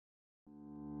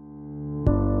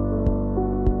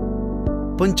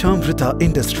Panchamrutha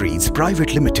Industries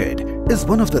Private Limited is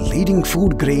one of the leading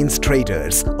food grains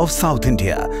traders of South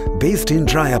India, based in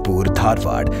Rayapur,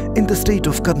 Dharwad, in the state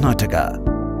of Karnataka.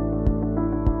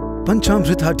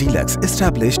 Panchamrutha Deluxe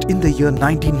established in the year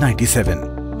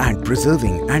 1997 and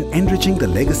preserving and enriching the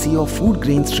legacy of food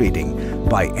grains trading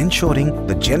by ensuring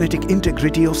the genetic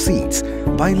integrity of seeds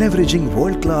by leveraging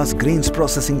world-class grains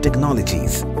processing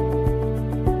technologies.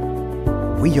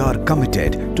 We are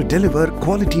committed to deliver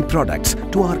quality products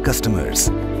to our customers.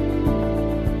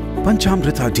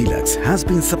 Panchamrutha Deluxe has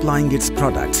been supplying its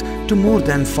products to more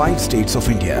than 5 states of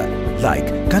India like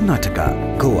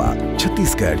Karnataka, Goa,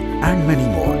 Chhattisgarh and many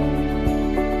more.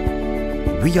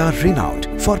 We are renowned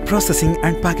for processing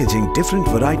and packaging different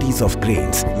varieties of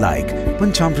grains like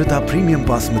Panchamrutha Premium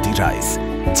Basmati Rice,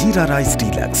 Jeera Rice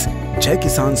Deluxe, Jai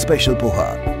Kisan Special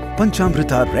Poha,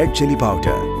 Panchamrutha Red Chili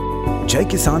Powder, Jai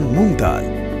Kisan Moong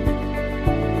Dal.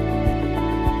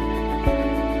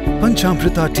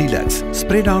 Panchamrutha Deluxe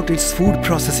spread out its food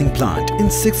processing plant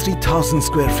in 60,000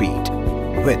 square feet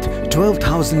with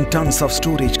 12,000 tons of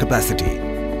storage capacity,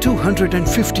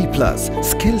 250 plus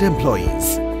skilled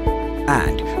employees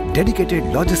and dedicated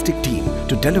logistic team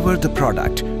to deliver the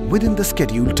product within the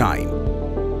scheduled time.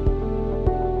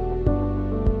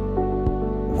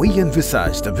 We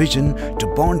envisage the vision to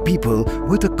bond people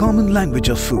with a common language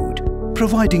of food,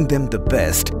 providing them the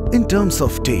best in terms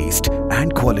of taste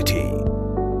and quality.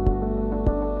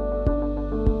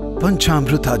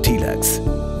 Panchamrutha Deluxe,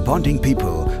 bonding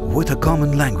people with a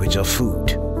common language of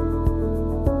food.